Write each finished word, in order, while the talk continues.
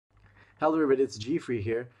Hello everybody, it's G-Free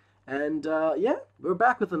here, and yeah, we're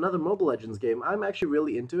back with another Mobile Legends game. I'm actually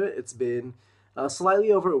really into it. It's been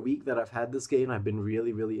slightly over a week that I've had this game. I've been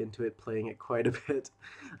really into it, playing it quite a bit.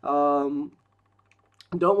 Um,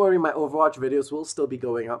 don't worry, my Overwatch videos will still be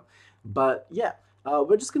going up, but yeah,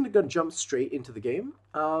 we're just going to go jump straight into the game.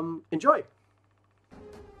 Enjoy!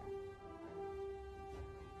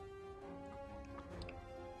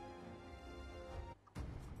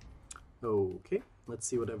 Okay, let's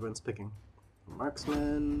see what everyone's picking.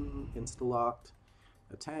 Marksman, insta-locked.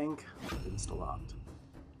 A tank, insta-locked.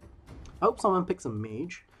 I hope someone picks a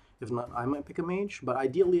mage. If not, I might pick a mage. But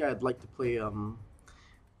ideally, I'd like to play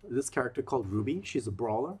this character called Ruby. She's a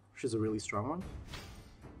brawler. She's a really strong one.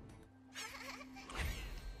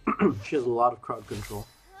 She has a lot of crowd control.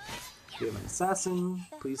 We have an assassin.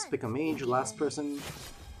 Please pick a mage. Last person.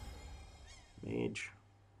 Mage.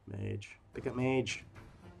 Mage. Pick a mage.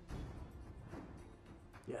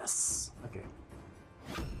 Yes. Okay.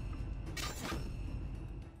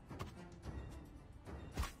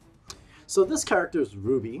 So this character is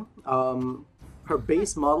Ruby. Her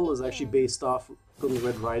base model is actually based off Little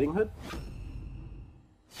Red Riding Hood.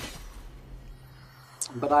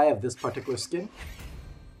 But I have this particular skin.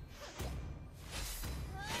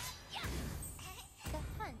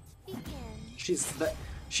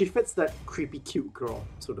 She fits that creepy cute girl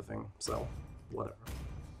sort of thing, so whatever.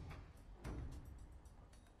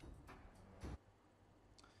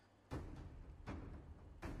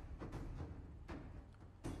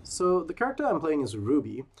 So the character I'm playing is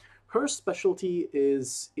Ruby. Her specialty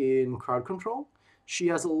is in crowd control. She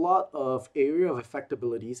has a lot of area of effect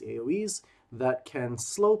abilities, AoEs, that can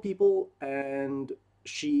slow people, and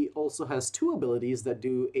she also has two abilities that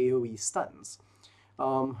do AoE stuns.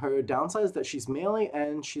 Her downside is that she's melee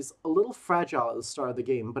and she's a little fragile at the start of the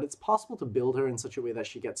game, but it's possible to build her in such a way that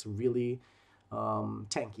she gets really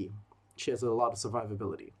tanky. She has a lot of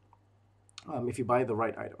survivability if you buy the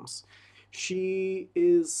right items. She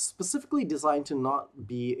is specifically designed to not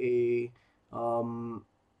be a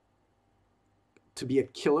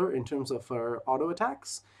killer in terms of her auto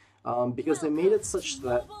attacks, because they made it such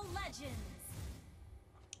that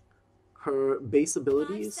her base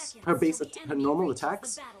abilities, her normal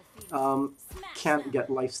attacks, can't get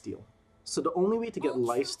lifesteal. So the only way to get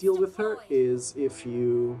lifesteal with her is if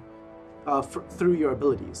you through your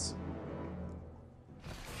abilities.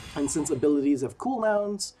 And since abilities have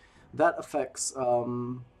cooldowns, that affects how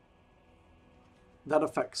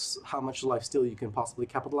much lifesteal you can possibly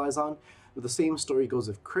capitalize on. But the same story goes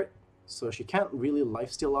with crit, so she can't really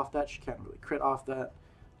lifesteal off that, she can't really crit off that,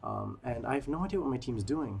 and I have no idea what my team's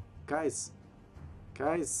doing. Guys,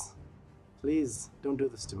 please don't do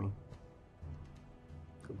this to me.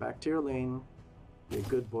 Go back to your lane, be a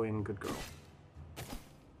good boy and good girl.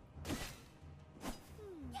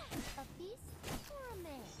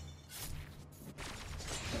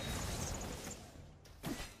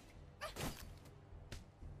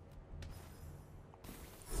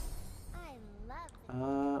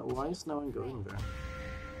 Why is no one going there?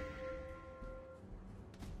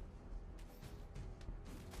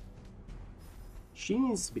 She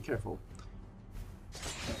needs to be careful.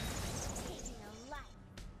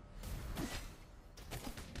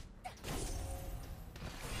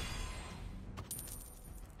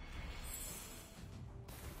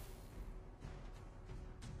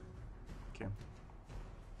 Okay.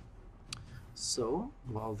 So,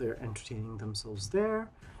 while they're entertaining themselves there,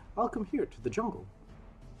 I'll come here to the jungle.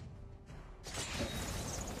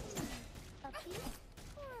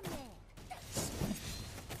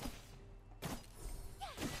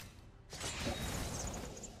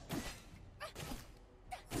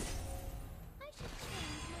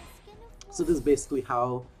 So this is basically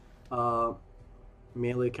how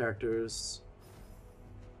melee characters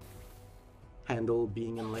handle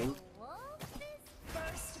being in lane.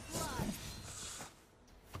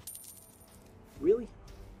 Really?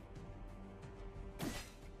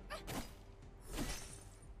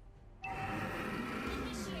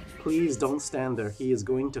 Please don't stand there. He is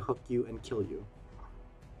going to hook you and kill you.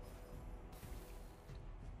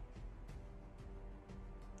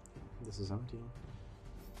 This is empty.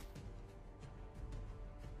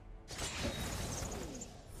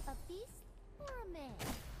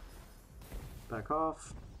 Back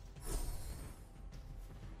off.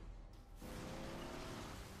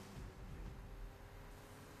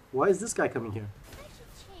 Why is this guy coming here?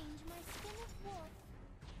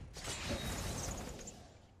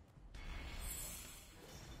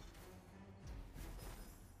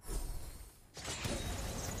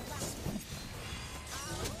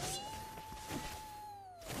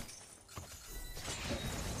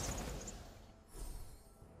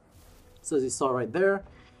 So as you saw right there,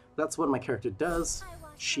 that's what my character does.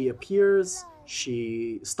 She appears,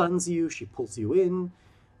 she stuns you, she pulls you in,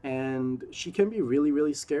 and she can be really,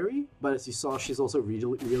 really scary, but as you saw, she's also really,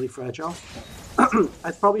 really fragile.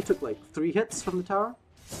 I probably took like 3 hits from the tower.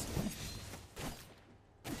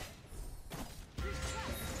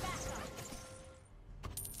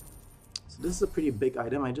 So this is a pretty big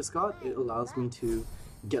item I just got. It allows me to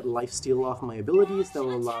get lifesteal off my abilities that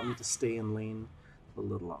will allow me to stay in lane a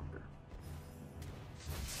little longer.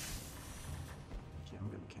 Okay, I'm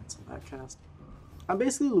gonna cancel that cast. I'm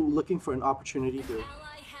basically looking for an opportunity to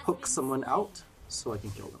hook someone out so I can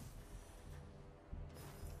kill them.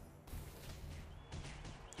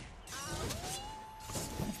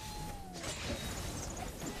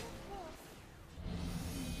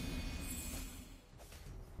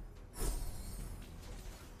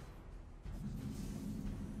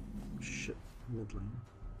 Shit, mid lane.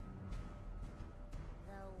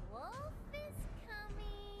 The wolf is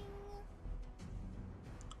coming.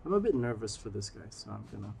 I'm a bit nervous for this guy, so I'm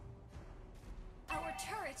gonna... Our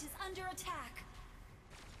turret is under attack.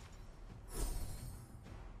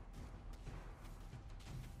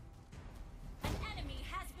 An enemy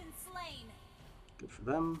has been slain. Good for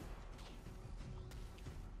them.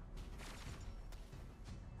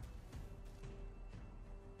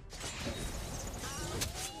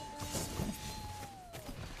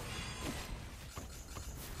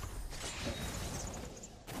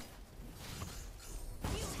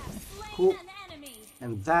 Cool.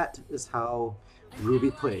 And that is how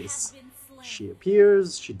Ruby plays. She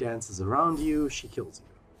appears, she dances around you, she kills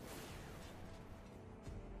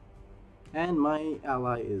you. And my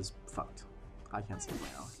ally is fucked. I can't save my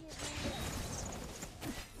ally.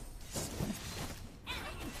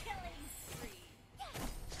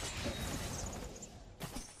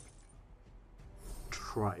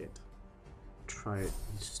 Try it. Try it,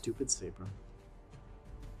 you stupid saber.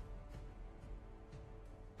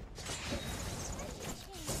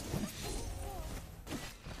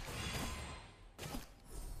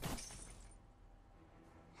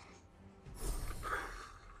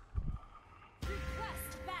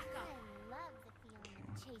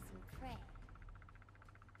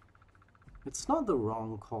 It's not the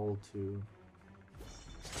wrong call to...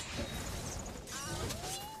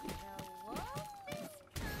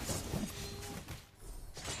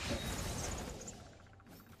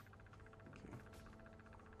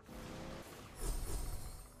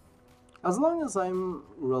 As long as I'm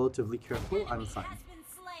relatively careful, I'm fine.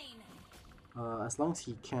 As long as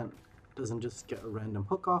he doesn't just get a random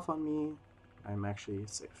hook off on me, I'm actually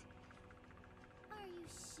safe. Are you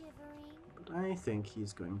shivering? But I think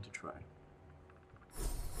he's going to try.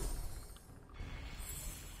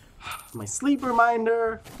 My sleep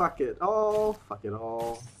reminder! Fuck it all! Fuck it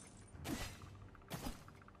all!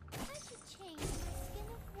 I should change my skin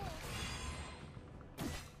of wolf.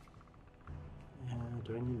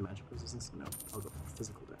 Do I need magic resistance? No, I'll go for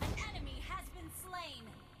physical damage. Enemy has been slain.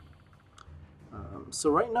 So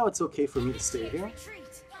right now it's okay for me to stay here.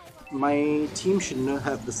 My team should not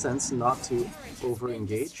have the sense not to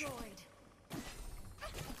over-engage.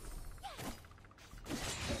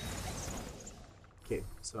 Okay,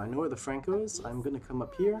 so I know where the Franco is. I'm gonna come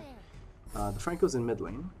up here. The Franco's in mid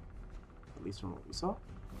lane, at least from what we saw.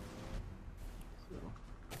 So.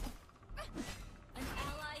 An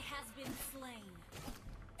ally has been slain.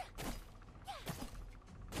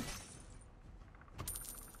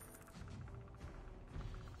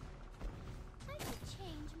 I should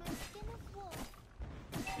change my skin of wolf.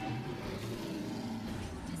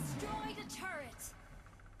 Destroyed a turret.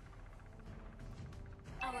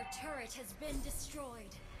 Our turret has been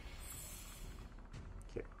destroyed.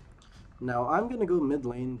 Okay. Now I'm gonna go mid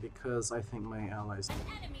lane because I think my allies.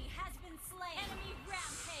 Enemy has been slain. Enemy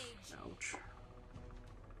rampage. Ouch.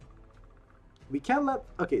 We can't let.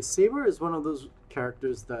 Okay, Saber is one of those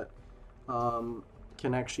characters that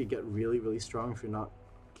can actually get really, really strong if you're not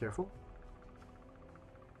careful.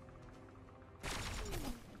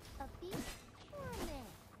 A beast or a man?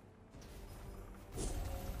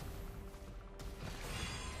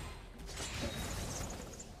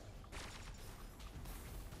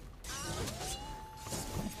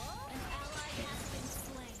 An ally has been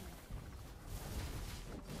slain.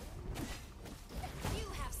 You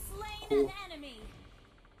have slain Cool. an enemy.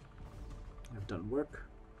 I've done work.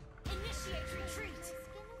 Initiate retreat. Skin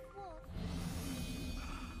of wolf.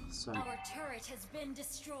 So, Our turret has been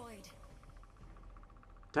destroyed.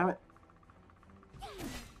 damn it,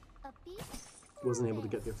 A beast or wasn't a able to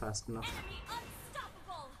man? get there fast enough. Enemy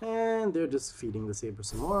unstoppable. And they're just feeding the Saber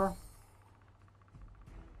some more.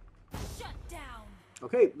 Shut down.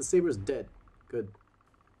 Okay, the Saber's dead. Good.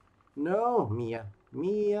 No, Mia.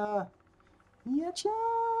 Mia. Mia-chan.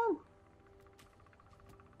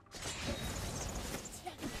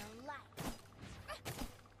 Taking a life.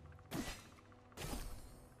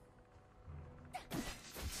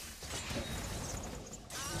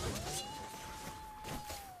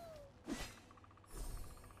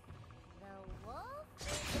 The wolf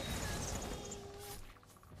is coming.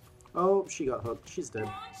 Oh, she got hooked. She's dead.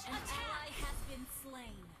 Launch ally has been slain.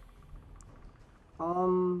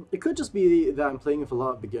 It could just be that I'm playing with a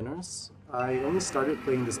lot of beginners. I only started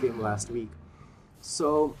playing this game last week.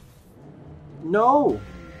 So, no!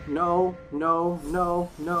 No, no, no,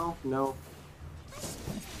 no, no.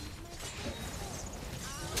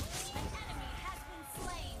 An enemy has been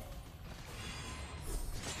slain.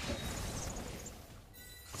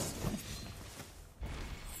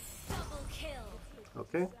 Double kill.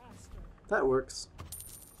 Okay, that works.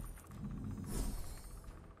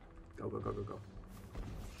 Go, go, go, go, go.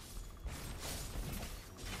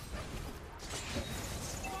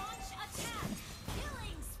 Launch attack.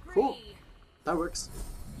 Killing spree. Cool. That works.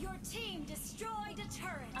 Your team destroyed a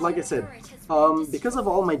turret. Like I Our said, turret has been because of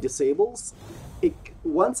all my disables,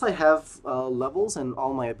 once I have levels and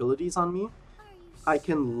all my abilities on me, I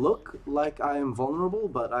can look like I am vulnerable,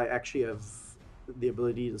 but I actually have the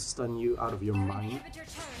ability to stun you out of your Our mind. inhibitor turret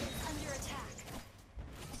is under attack.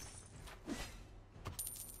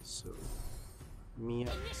 So,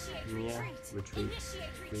 Mia, Initiate Mia, retreat. retreat,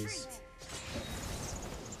 Initiate please. retreat.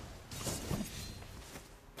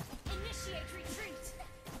 Initiate retreat.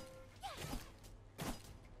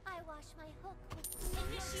 I wash my hook with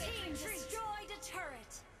Initiate retreat. Destroyed a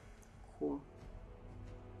turret. Cool.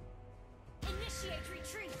 Initiate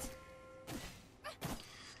retreat.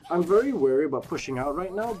 I'm very wary about pushing out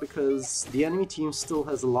right now because the enemy team still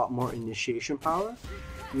has a lot more initiation power.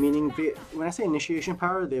 Meaning, when I say initiation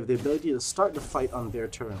power, they have the ability to start the fight on their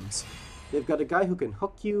terms. They've got a guy who can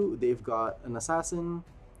hook you, they've got an assassin.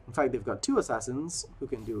 In fact, they've got two assassins who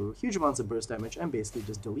can do huge amounts of burst damage and basically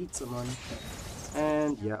just delete someone.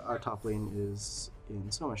 And yeah, our top lane is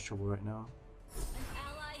in so much trouble right now. An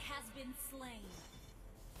ally has been slain.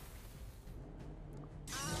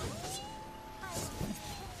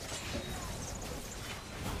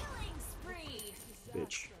 Killing spree.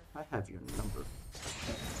 Bitch, I have your number.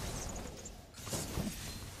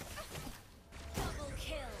 Double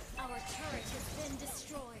kill. Our turret has been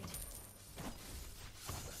destroyed.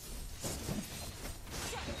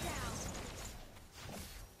 Shut down.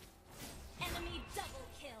 Enemy double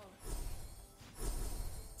kill.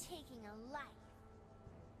 Taking a life.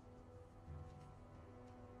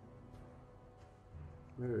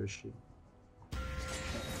 Where is she?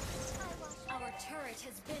 Our turret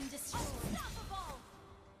has been destroyed. Unstoppable.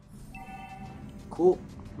 Cool.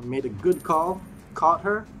 We made a good call, caught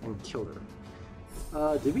her, and killed her.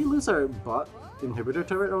 Did we lose our bot inhibitor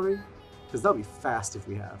turret already? Because that'll be fast if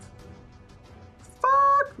we have.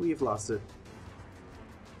 Fuck! We've lost it.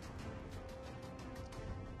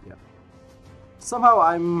 Yeah. Somehow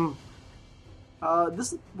I'm...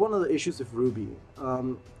 this is one of the issues with Ruby.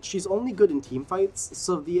 She's only good in team fights,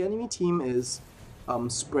 so if the enemy team is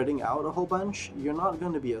spreading out a whole bunch, you're not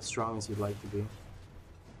going to be as strong as you'd like to be.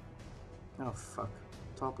 Oh fuck.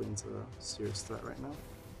 Top lane's a serious threat right now.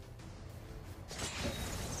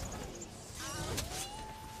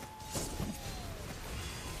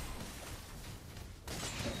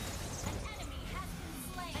 An enemy has been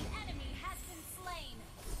slain. An enemy has been slain.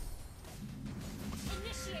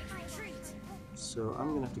 Initiate retreat. So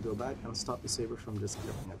I'm gonna have to go back and stop the saber from just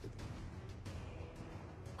killing everything.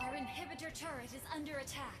 Our inhibitor turret is under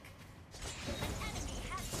attack. An enemy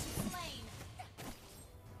has been slain.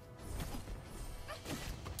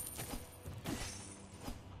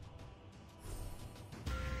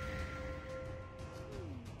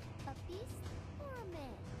 A beast or a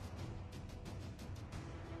man?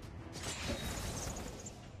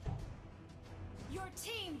 Your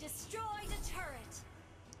team destroyed a turret.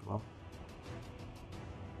 Well,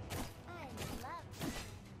 I love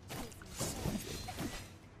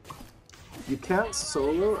you can't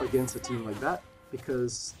solo against a team like that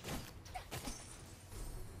because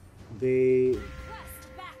they request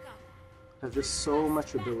backup. have just so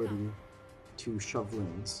much ability to shove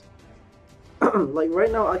lanes. Like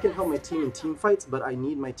right now I can help my team in team fights, but I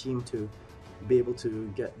need my team to be able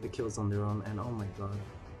to get the kills on their own, and oh my god.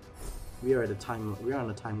 We are on a time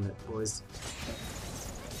limit, boys.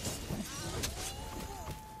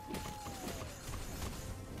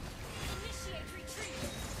 Initiate retreat.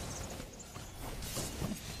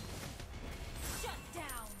 Shut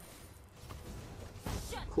down.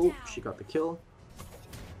 Shut Cool, down. she got the kill.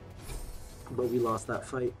 But we lost that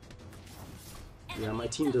fight. Yeah, my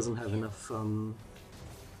team doesn't have enough.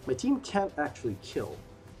 My team can't actually kill.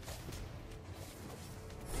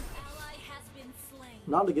 Ally has been slain.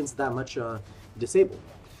 Not against that much disable.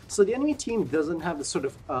 So the enemy team doesn't have the sort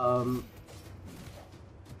of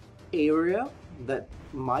area that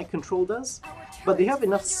my control does, but they have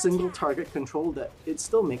enough single target control that it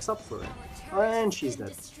still makes up for it. And she's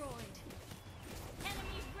dead. Destroyed.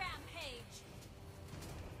 Enemy rampage.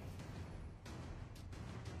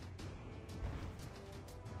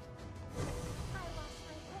 I lost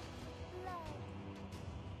my precious blood.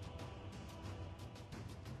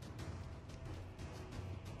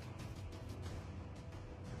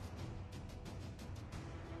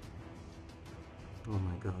 Oh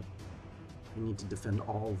my god. I need to defend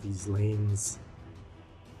all these lanes.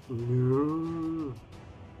 No.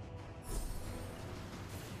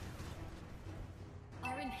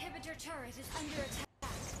 Our inhibitor turret is under attack.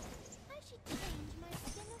 I should change my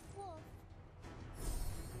skin of wolf.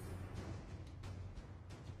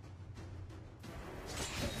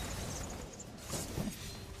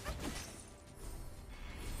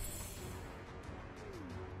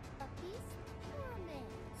 A beast or a man?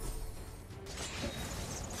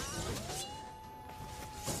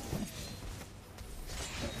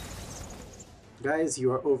 Guys,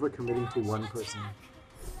 you are overcommitting to one person.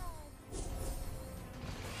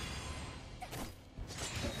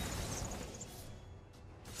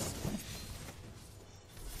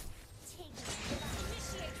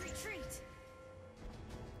 Initiate retreat.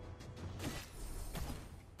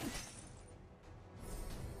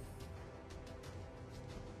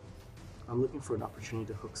 I'm looking for an opportunity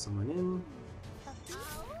to hook someone in. A beast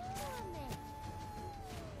or a man?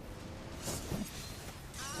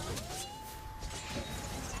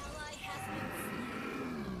 Ally has been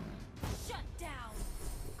slain. Shut down.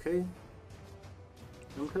 Okay.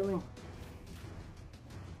 I'm coming. I'm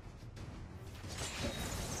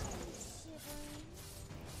shivering.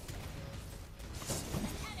 An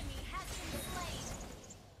enemy has been slain.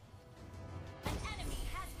 An enemy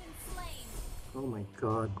has been slain. Oh my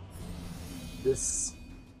god. This...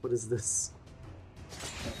 What is this? A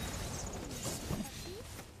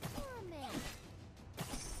beast or a man?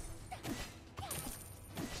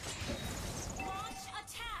 Launch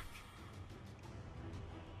attack.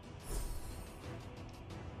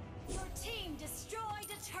 Your team destroyed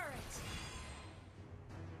a turret.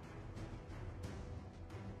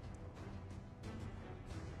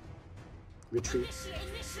 Retreat.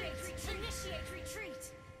 Initiate retreat.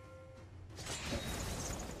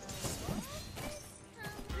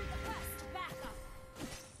 Request backup.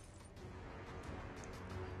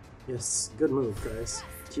 Yes, good move, guys.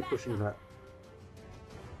 Keep pushing that.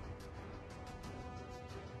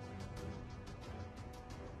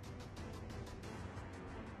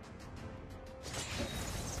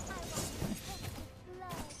 I lost my precious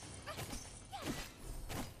blood.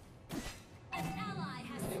 An ally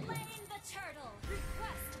has slain the turtle.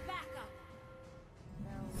 Request backup.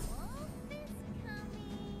 The wolf is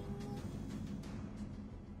coming.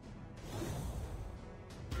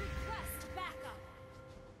 Request backup.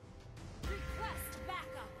 Request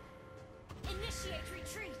backup. Initiate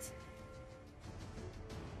retreat.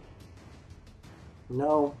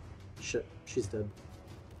 No. Shit, she's dead. An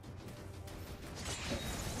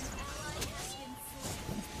ally has been slain.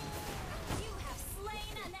 You have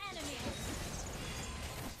slain an enemy.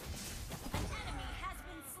 An enemy has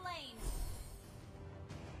been slain.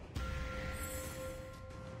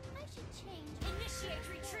 I should change. Initiate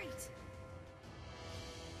retreat.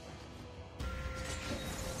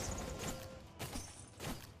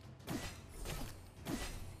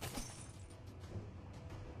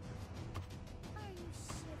 Are you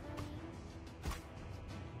shivering?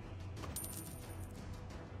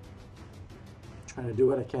 Trying to do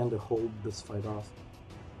what I can to hold this fight off.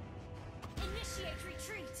 Initiate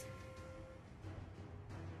retreat.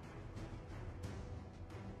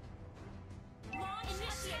 Launch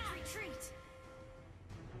initiate retreat.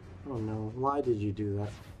 Oh no, why did you do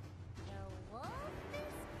that? The wolf is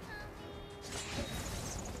coming.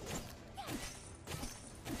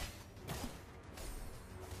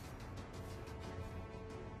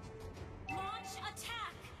 Launch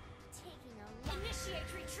attack. Taking a look.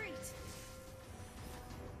 Initiate retreat.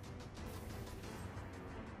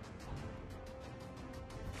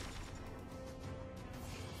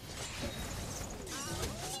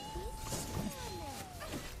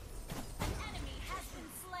 An enemy has been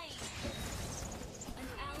slain. An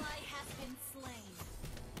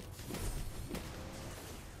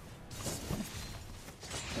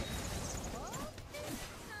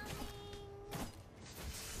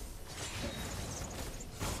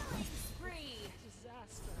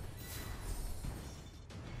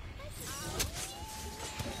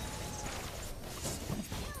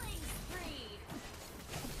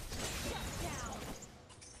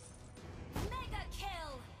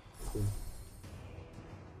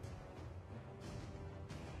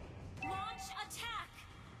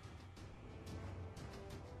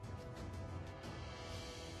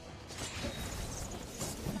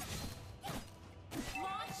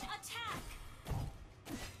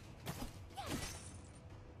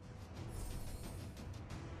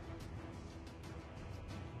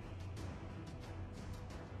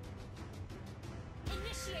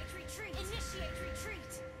Initiate retreat! Initiate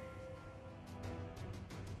retreat!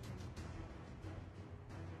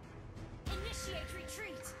 Initiate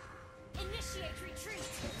retreat! Initiate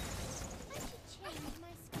retreat! I should change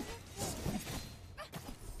my skin of wool.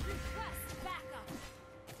 Request backup!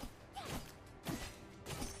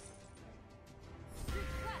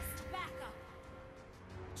 Request backup!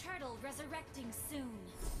 Turtle resurrecting soon.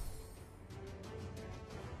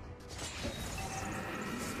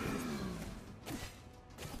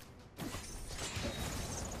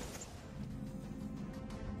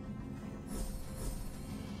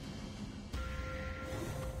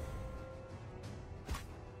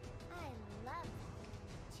 I love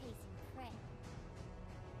chasing prey.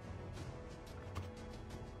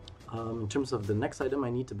 In terms of the next item I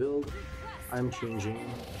need to build, Request I'm backup. changing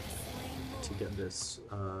Slain to get this.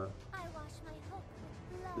 I wash my hook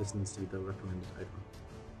with blood. This needs to be the recommended item.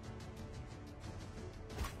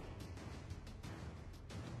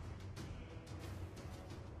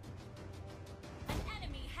 An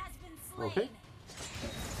enemy has been slain. Okay.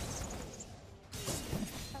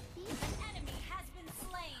 A beast An enemy has been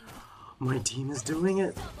slain. My team is doing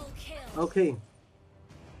it. Double kill. Okay.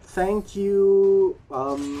 Thank you,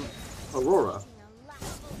 Aurora, taking a lot.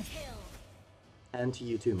 Double kill. and to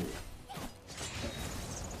you too, Mia. A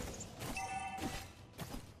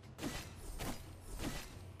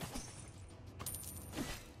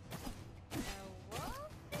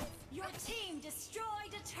wolf is Your team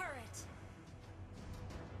destroyed a turret.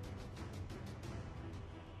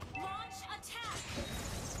 Launch attack.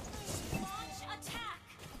 Launch attack.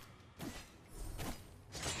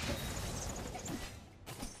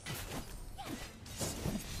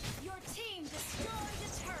 Your team destroyed a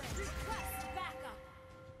turret. Request backup.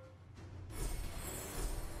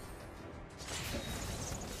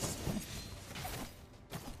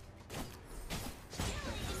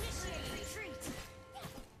 Initiate retreat.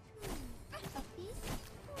 a beast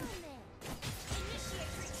or a man.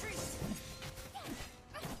 Initiate retreat.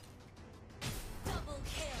 Double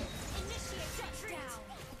kill. Initiate retreat.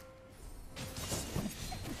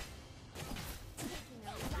 Taking a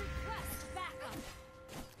lot. Request backup.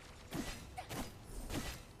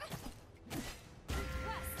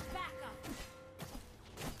 Request backup.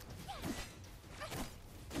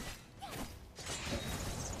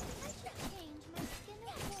 I should change my skin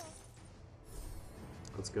of wool.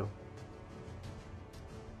 Let's go.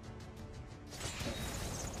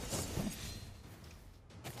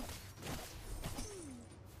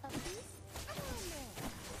 A beast or a man.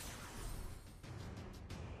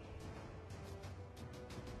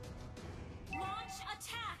 Launch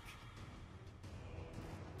attack.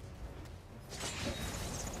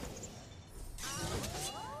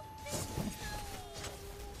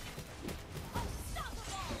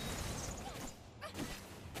 Unstoppable.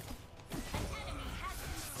 An enemy has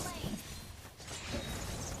been slain.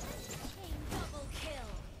 Double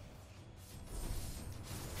kill.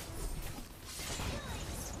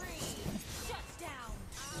 Killing spree. Shut down.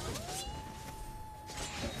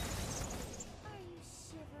 Are you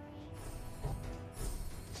shivering?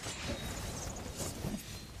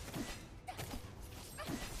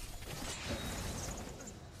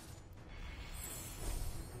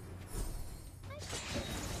 I should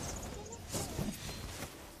change my skin of wool.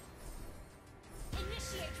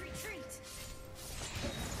 Initiate retreat.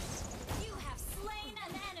 You have slain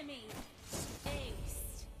an enemy.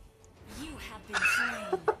 Aced. You have been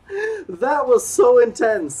slain. That was so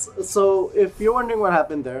intense. So if you're wondering what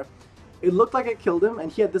happened there, it looked like it killed him,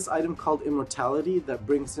 and he had this item called Immortality that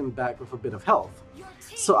brings him back with a bit of health. Your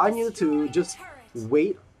team So I needed to destroyed a just turret.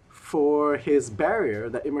 wait for his barrier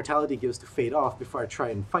that Immortality gives to fade off before I try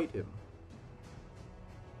and fight him.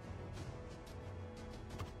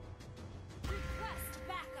 Request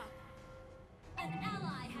backup. An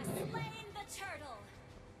ally has slain the turtle.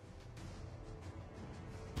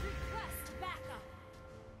 Request backup.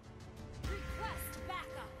 Request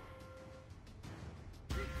backup.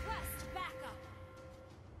 Request backup.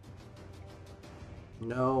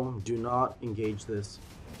 No, do not engage this.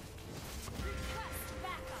 Request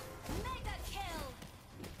backup. Mega kill.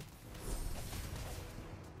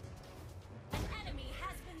 An enemy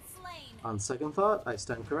has been slain. On second thought, I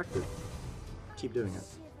stand corrected. Keep doing it.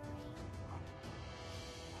 Shivering.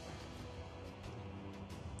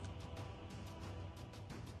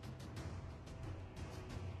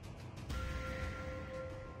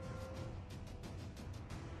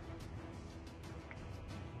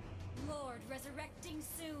 Lord resurrecting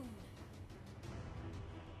soon.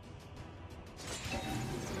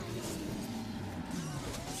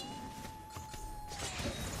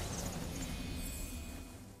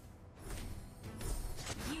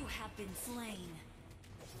 You have been slain.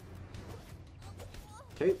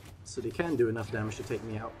 Okay, so they can do enough damage to take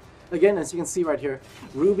me out. Again, as you can see right here,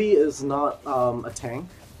 Ruby is not a tank,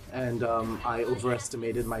 and I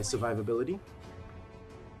overestimated my survivability.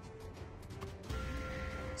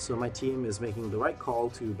 So my team is making the right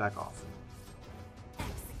call to back off.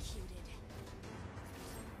 Executed.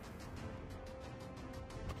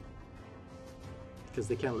 Because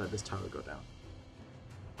they can't let this tower go down.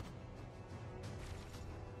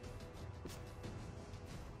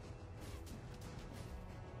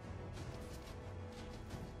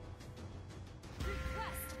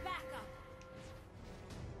 Request backup.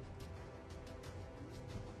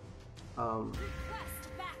 Request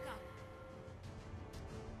backup.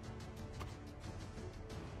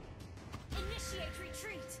 Initiate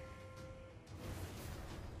retreat.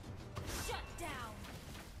 Shut down.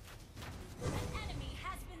 An enemy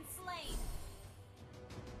has been slain.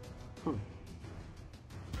 The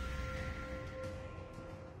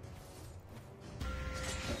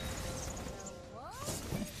wolf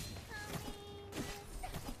is coming.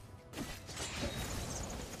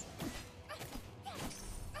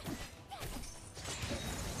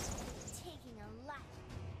 Taking a life.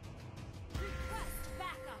 Request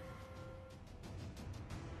backup.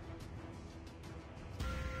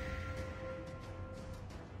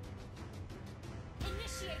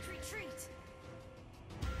 Initiate retreat.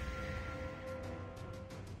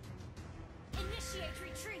 Initiate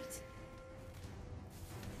retreat.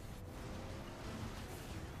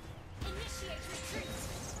 Initiate retreat.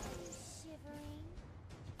 Are you shivering?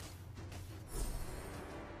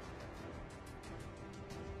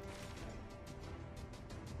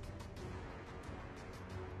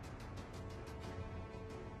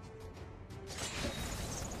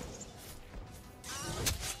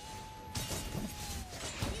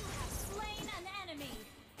 You have slain an enemy.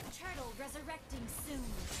 Turtle resurrecting soon.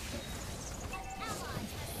 An ally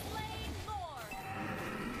has slain Lord. An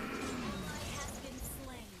ally has been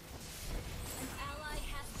slain. An ally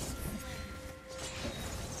has been slain.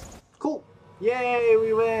 Cool! Yay,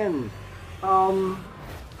 we win!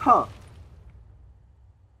 Huh.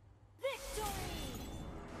 Victory!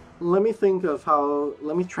 Let me think of how...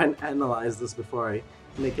 Let me try and analyze this before I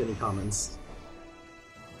make any comments.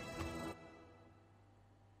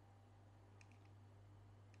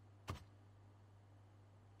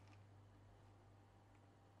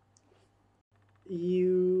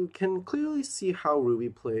 You can clearly see how Ruby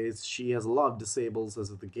plays. She has a lot of disables as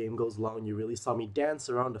the game goes along. You really saw me dance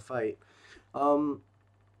around the fight.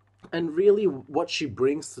 And really what she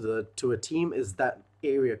brings to a team is that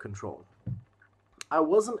area control. I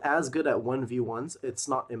wasn't as good at 1v1s, it's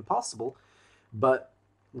not impossible, but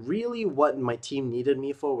really what my team needed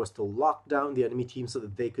me for was to lock down the enemy team so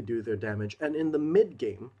that they could do their damage. And in the mid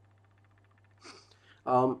game,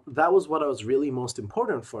 that was what I was really most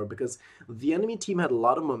important for, because the enemy team had a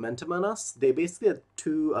lot of momentum on us. They basically had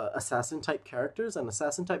two assassin-type characters, and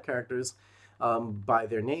assassin-type characters, by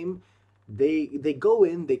their name, they go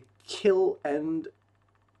in, they kill, and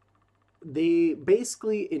they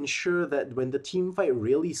basically ensure that when the team fight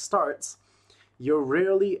really starts, you're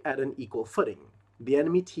rarely at an equal footing. The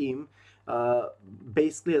enemy team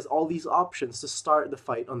basically has all these options to start the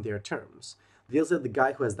fight on their terms. There's the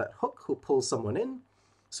guy who has that hook who pulls someone in.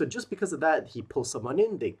 So just because of that, he pulls someone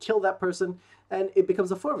in, they kill that person, and it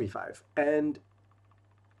becomes a 4v5. And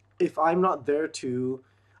if I'm not there to,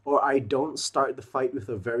 or I don't start the fight with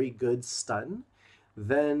a very good stun,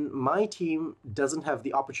 then my team doesn't have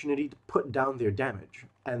the opportunity to put down their damage.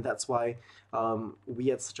 And that's why we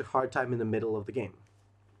had such a hard time in the middle of the game.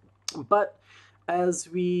 But as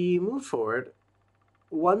we moved forward,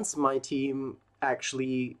 once my team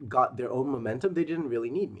actually got their own momentum, they didn't really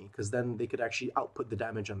need me, because then they could actually output the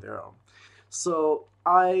damage on their own. So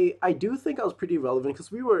I do think I was pretty relevant,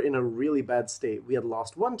 because we were in a really bad state. We had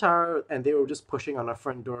lost one tower, and they were just pushing on our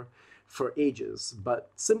front door for ages. But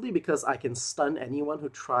simply because I can stun anyone who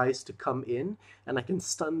tries to come in, and I can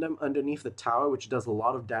stun them underneath the tower, which does a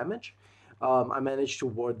lot of damage, I managed to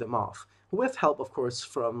ward them off. With help, of course,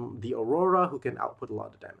 from the Aurora, who can output a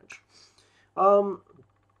lot of damage.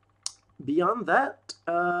 Beyond that,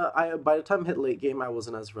 by the time I hit late game, I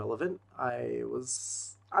wasn't as relevant. I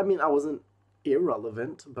wasn't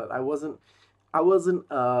irrelevant, but I wasn't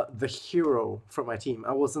the hero for my team.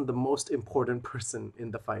 I wasn't the most important person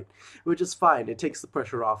in the fight, which is fine. It takes the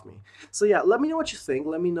pressure off me. So yeah, let me know what you think.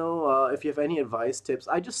 Let me know if you have any advice, tips.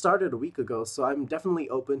 I just started a week ago, so I'm definitely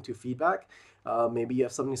open to feedback. Maybe you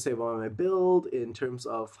have something to say about my build in terms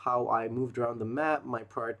of how I moved around the map, my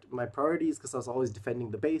priorities, because I was always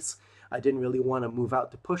defending the base. I didn't really want to move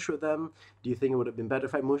out to push with them. Do you think it would have been better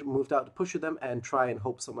if I moved out to push with them and try and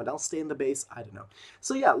hope someone else stay in the base? I don't know.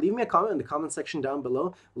 So yeah, leave me a comment in the comment section down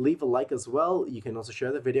below. Leave a like as well. You can also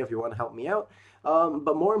share the video if you want to help me out.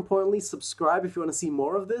 But more importantly, subscribe if you want to see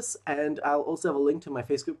more of this, and I'll also have a link to my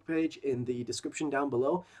Facebook page in the description down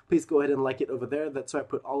below. Please go ahead and like it over there. That's where I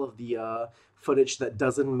put all of the footage that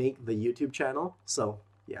doesn't make the YouTube channel. So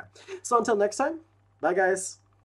yeah. So until next time, bye guys.